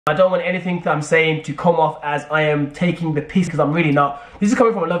I don't want anything that I'm saying to come off as I am taking the piss, because I'm really not. This is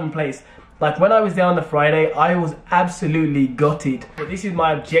coming from a loving place. Like, when I was there on the Friday, I was absolutely gutted. But this is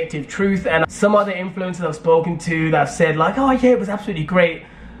my objective truth, and some other influencers I've spoken to that have said like, oh yeah, it was absolutely great.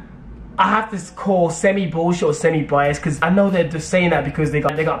 I have to call semi-bullshit or semi-biased, because I know they're just saying that because they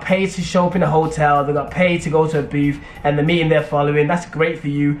got paid to show up in a hotel, they got paid to go to a booth, and the meeting they're following, that's great for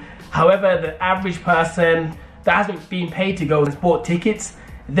you. However, the average person that hasn't been paid to go and bought tickets,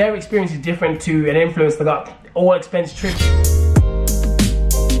 their experience is different to an influencer that got all expense trips.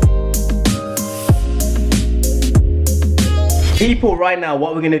 People, right now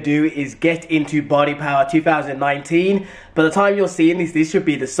what we're going to do is get into Bodypower 2019. By the time you're seeing this should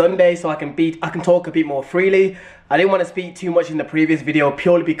be the Sunday, so I can talk a bit more freely. I didn't want to speak too much in the previous video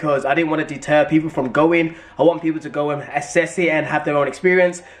purely because I didn't want to deter people from going. I want people to go and assess it and have their own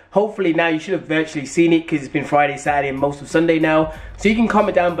experience. Hopefully now you should have virtually seen it, because it's been Friday, Saturday and most of Sunday now. So you can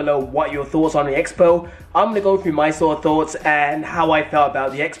comment down below what your thoughts on the expo. I'm going to go through my sort of thoughts and how I felt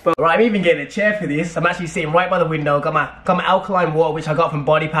about the expo. Right, I'm even getting a chair for this. I'm actually sitting right by the window. Got my alkaline water, which I got from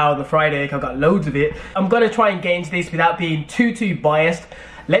Bodypower on the Friday. I've got loads of it. I'm going to try and get into this without being too biased.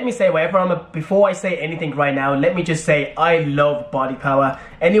 Let me say whatever before I say anything right now, let me just say I love Bodypower.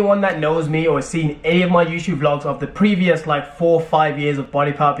 Anyone that knows me or has seen any of my YouTube vlogs of the previous like 4 or 5 years of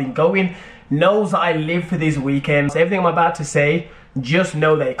Bodypower been going knows that I live for this weekend. So everything I'm about to say, just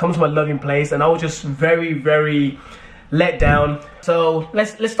know that it comes from a loving place, and I was just very let down. So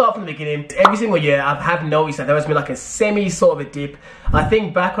let's start from the beginning. Every single year I have noticed that there has been like a semi sort of a dip. I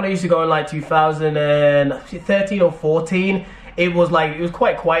think back when I used to go in like 2013 or 14, it was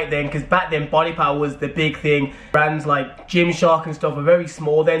quite quiet then, because back then Bodypower was the big thing. Brands like Gymshark and stuff were very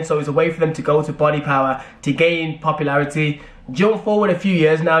small then, so it was a way for them to go to Bodypower to gain popularity. Jump forward a few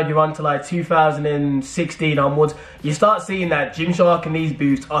years now, you're on to like 2016 onwards, you start seeing that Gymshark and these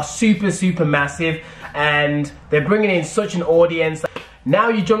booths are super massive, and they're bringing in such an audience. Now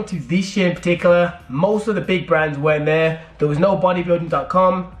you jump to this year in particular, most of the big brands weren't there. There was no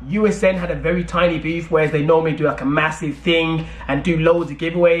bodybuilding.com. USN had a very tiny booth, whereas they normally do like a massive thing and do loads of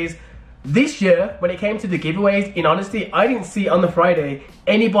giveaways. This year, when it came to the giveaways, in honesty, I didn't see on the Friday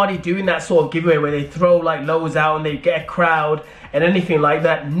anybody doing that sort of giveaway where they throw like loads out and they get a crowd and anything like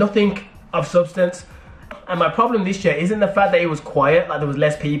that. Nothing of substance. And my problem this year isn't the fact that it was quiet, like there was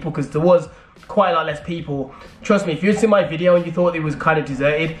less people, because there was quite a lot less people. Trust me, if you'd seen my video and you thought it was kind of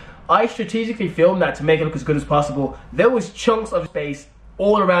deserted, I strategically filmed that to make it look as good as possible. There was chunks of space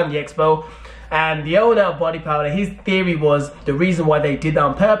all around the expo, and the owner of Bodypower, his theory was the reason why they did that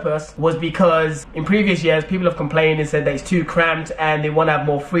on purpose was because in previous years people have complained and said that it's too cramped and they want to have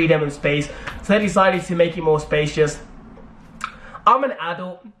more freedom and space, so they decided to make it more spacious. I'm an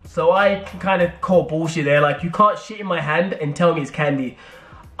adult, so I can kind of call bullshit there. Like, you can't shit in my hand and tell me it's candy.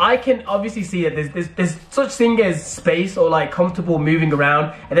 I can obviously see that there's such thing as space, or like comfortable moving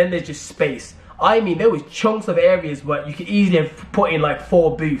around, and then there's just space. I mean, there was chunks of areas where you could easily have put in like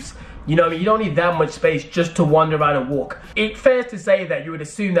 4 booths. You know what I mean? You don't need that much space just to wander around and walk. It's fair to say that you would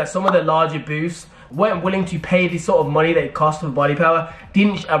assume that some of the larger booths weren't willing to pay the sort of money that it cost for Bodypower,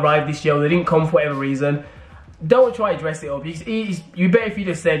 didn't arrive this year, or they didn't come for whatever reason. Don't try to dress it up. You better if you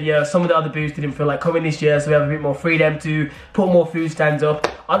just said, yeah, some of the other booths didn't feel like coming this year, so we have a bit more freedom to put more food stands up.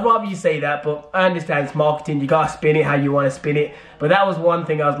 I'd rather you say that, but I understand it's marketing. You gotta spin it how you want to spin it. But that was one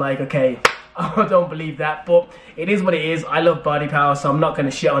thing I was like, okay, I don't believe that, but it is what it is. I love Bodypower, so I'm not gonna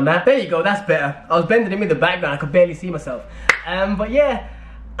shit on that. There you go, that's better. I was blending in with the background, I could barely see myself. But yeah,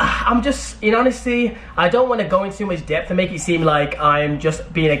 I'm just, in honesty, I don't want to go into too much depth and make it seem like I'm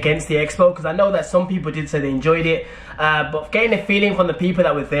just being against the expo, because I know that some people did say they enjoyed it, but getting a feeling from the people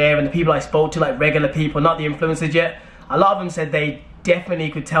that were there and the people I spoke to, like regular people, not the influencers yet, a lot of them said they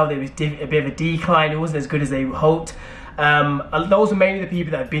definitely could tell there was a bit of a decline. It wasn't as good as they hoped. Those are mainly the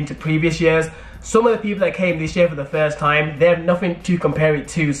people that have been to previous years. Some of the people that came this year for the first time, they have nothing to compare it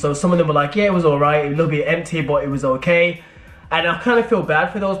to, so some of them were like, yeah, it was alright, a little bit empty, but it was okay. And I kind of feel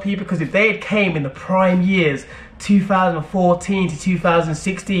bad for those people, because if they had came in the prime years, 2014 to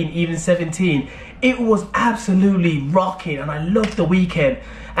 2016, even 17, it was absolutely rocking, and I loved the weekend.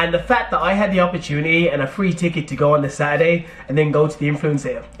 And the fact that I had the opportunity and a free ticket to go on the Saturday and then go to the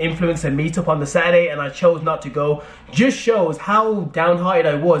influencer meetup on the Saturday, and I chose not to go, just shows how downhearted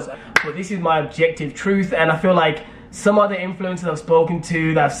I was. But this is my objective truth, and I feel like some other influencers I've spoken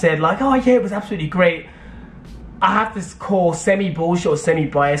to that have said like, oh yeah, it was absolutely great, I have to call semi-bullshit or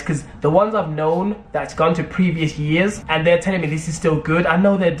semi-biased, because the ones I've known that's gone to previous years and they're telling me this is still good, I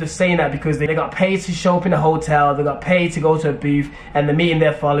know they're just saying that because they got paid to show up in a hotel, they got paid to go to a booth, and the meeting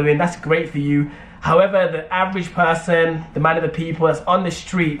they're following, that's great for you. However, the average person, the man of the people that's on the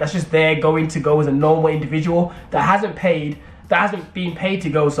street, that's just there going to go as a normal individual that hasn't been paid to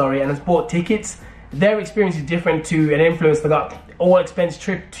go, sorry, and has bought tickets, their experience is different to an influencer that got all expense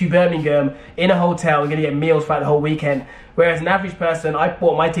trip to Birmingham in a hotel and gonna get meals throughout the whole weekend. Whereas an average person, I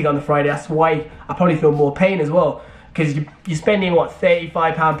bought my ticket on the Friday, that's why I probably feel more pain as well. Because you're spending, what,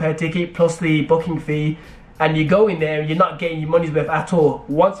 £35 per ticket plus the booking fee, and you go in there and you're not getting your money's worth at all.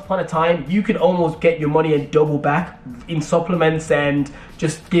 Once upon a time, you could almost get your money and double back in supplements and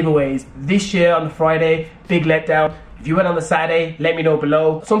just giveaways. This year on the Friday, big letdown. If you went on the Saturday, let me know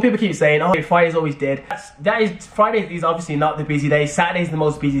below. Some people keep saying, oh, Friday's always dead. Friday is obviously not the busy day. Saturday's the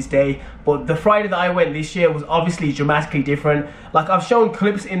most busiest day. But the Friday that I went this year was obviously dramatically different. Like, I've shown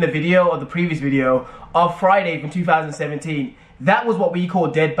clips in the video, or the previous video, of Friday from 2017. That was what we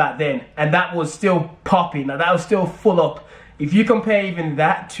called dead back then. And that was still popping. Now, that was still full up. If you compare even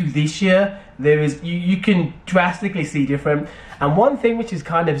that to this year, you can drastically see different. And one thing which is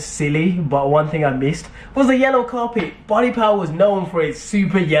kind of silly, but one thing I missed, was the yellow carpet. Bodypower was known for its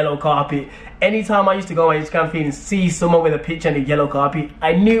super yellow carpet. Anytime I used to go on my Instagram feed and see someone with a picture on a yellow carpet,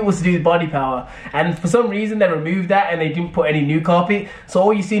 I knew it was to do with Bodypower. And for some reason they removed that and they didn't put any new carpet. So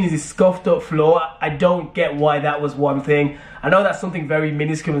all you've seen is this scuffed up floor. I don't get why that was one thing. I know that's something very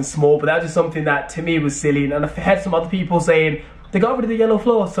minuscule and small, but that was just something that to me was silly. And I've had some other people saying they got rid of the yellow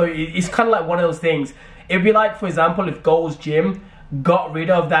floor. So it's kind of like one of those things. It'd be like, for example, if Gold's Gym got rid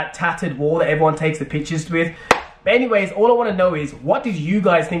of that tattered wall that everyone takes the pictures with. But anyways, all I want to know is, what did you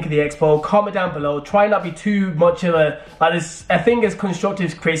guys think of the expo? Comment down below. Try not be too much of a thing as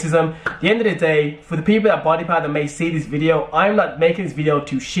constructive criticism. At the end of the day, for the people at Bodypower that may see this video, I'm not making this video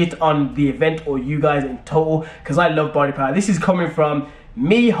to shit on the event or you guys in total, because I love Bodypower. This is coming from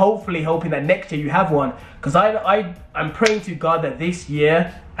me hopefully hoping that next year you have one, because I'm praying to God that this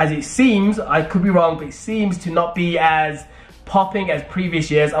year, as it seems, I could be wrong, but it seems to not be as popping as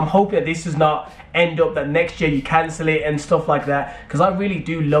previous years. I'm hoping that this does not end up that next year you cancel it and stuff like that, because I really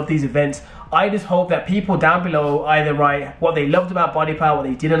do love these events. I just hope that people down below either write what they loved about Bodypower, what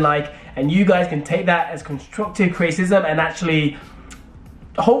they didn't like, and you guys can take that as constructive criticism and actually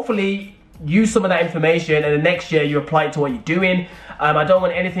hopefully use some of that information, and the next year you apply it to what you're doing. I don't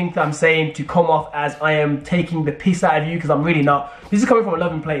want anything that I'm saying to come off as I am taking the piss out of you, because I'm really not. This is coming from a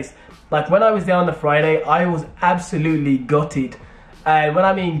loving place. Like, when I was there on the Friday, I was absolutely gutted. And when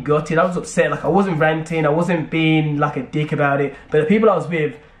I mean gutted, I was upset. Like, I wasn't ranting, I wasn't being like a dick about it, but the people I was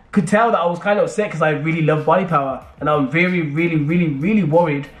with could tell that I was kind of upset because I really love Bodypower, and I'm really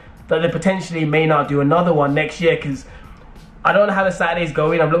worried that they potentially may not do another one next year, because I don't know how the Saturday's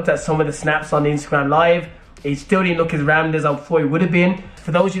going. I've looked at some of the snaps on the Instagram Live. It still didn't look as rammed as I thought it would have been.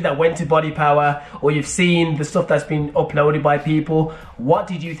 For those of you that went to Bodypower, or you've seen the stuff that's been uploaded by people, what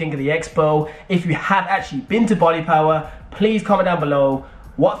did you think of the expo? If you have actually been to Bodypower, please comment down below.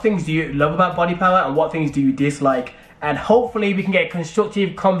 What things do you love about Bodypower and what things do you dislike? And hopefully we can get a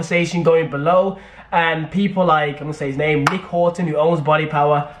constructive conversation going below. And people like, I'm gonna say his name, Nick Horton, who owns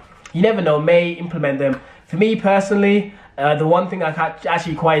Bodypower, you never know, may implement them. For me personally, the one thing I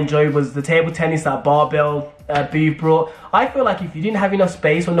actually quite enjoyed was the table tennis that barbell booth brought. I feel like if you didn't have enough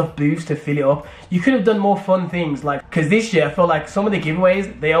space or enough booths to fill it up, you could have done more fun things. Like, because this year I feel like some of the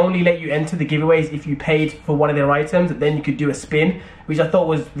giveaways, they only let you enter the giveaways if you paid for one of their items, and then you could do a spin, which I thought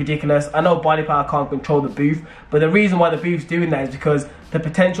was ridiculous. I know Bodypower can't control the booth, but the reason why the booth's doing that is because the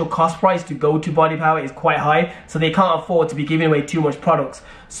potential cost price to go to Bodypower is quite high, so they can't afford to be giving away too much products.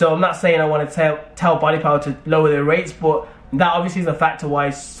 So I'm not saying I want to tell Bodypower to lower their rates, but that obviously is a factor why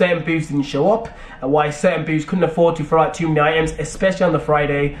certain booths didn't show up, and why certain booths couldn't afford to throw out too many items, especially on the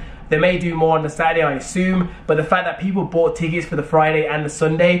Friday. They may do more on the Saturday, I assume, but the fact that people bought tickets for the Friday and the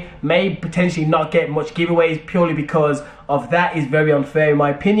Sunday may potentially not get much giveaways purely because of that is very unfair in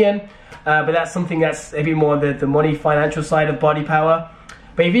my opinion. But that's something that's a bit more the money financial side of Bodypower.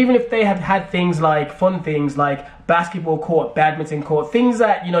 But even if they have had things like fun things like basketball court, badminton court, things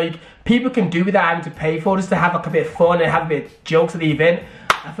that, you know, people can do without having to pay for, just to have like a bit of fun and have a bit of jokes at the event,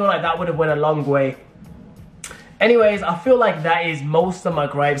 I feel like that would have went a long way. Anyways, I feel like that is most of my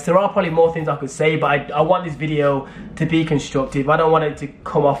gripes. There are probably more things I could say, but I want this video to be constructive. I don't want it to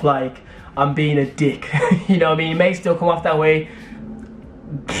come off like I'm being a dick. You know what I mean? It may still come off that way.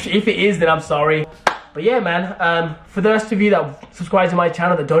 If it is, then I'm sorry. But yeah, man, for the rest of you that subscribe to my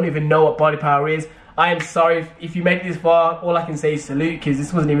channel that don't even know what Bodypower is, I am sorry if you made it this far. All I can say is salute, because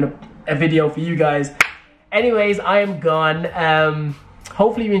this wasn't even a video for you guys. Anyways, I am gone.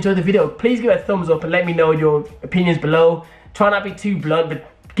 Hopefully you enjoyed the video. Please give it a thumbs up and let me know your opinions below. Try not to be too blunt, but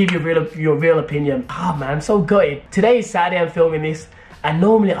give your real opinion. Ah, man, I'm so gutted. Today is Saturday, I'm filming this. and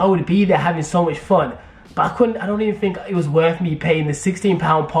normally I would be there having so much fun, but I don't even think it was worth me paying the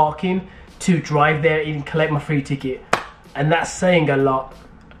 £16 parking to drive there and collect my free ticket. And that's saying a lot.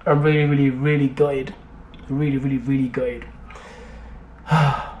 I'm really gutted. Really gutted.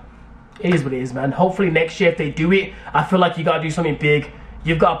 It is what it is, man. Hopefully next year if they do it, I feel like you gotta do something big.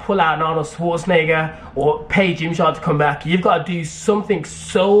 You've got to pull out an Arnold Schwarzenegger or pay Gymshark to come back. You've got to do something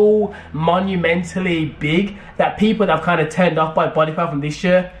so monumentally big that people that have kind of turned off by Bodypower from this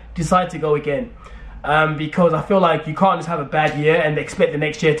year decide to go again. Because I feel like you can't just have a bad year and expect the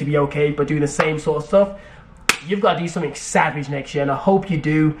next year to be okay, but doing the same sort of stuff. You've got to do something savage next year, and I hope you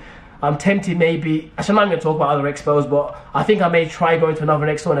do. I'm tempted maybe, actually I'm not going to talk about other expos, but I think I may try going to another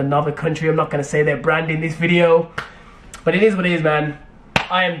expo in another country. I'm not going to say their brand in this video, but it is what it is, man.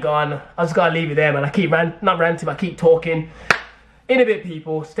 I am gone. I just gotta leave it there, man. I keep not ranting, but I keep talking. In a bit,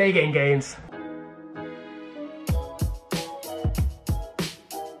 people. Stay getting gains.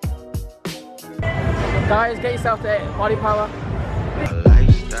 Guys, get yourself there. Bodypower.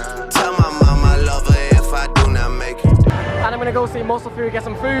 Tell my mama I love her if I do not make it. And I'm gonna go see Muscle Food, get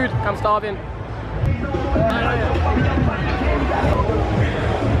some food. I'm starving.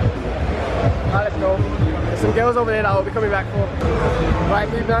 Alright, let's go. There's some girls over there that I'll be coming back for. Right,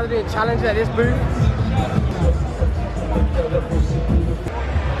 we've been doing challenges at this booth.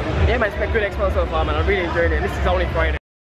 Yeah, man, it's been a good expo so far, man. I'm really enjoying it. This is only Friday.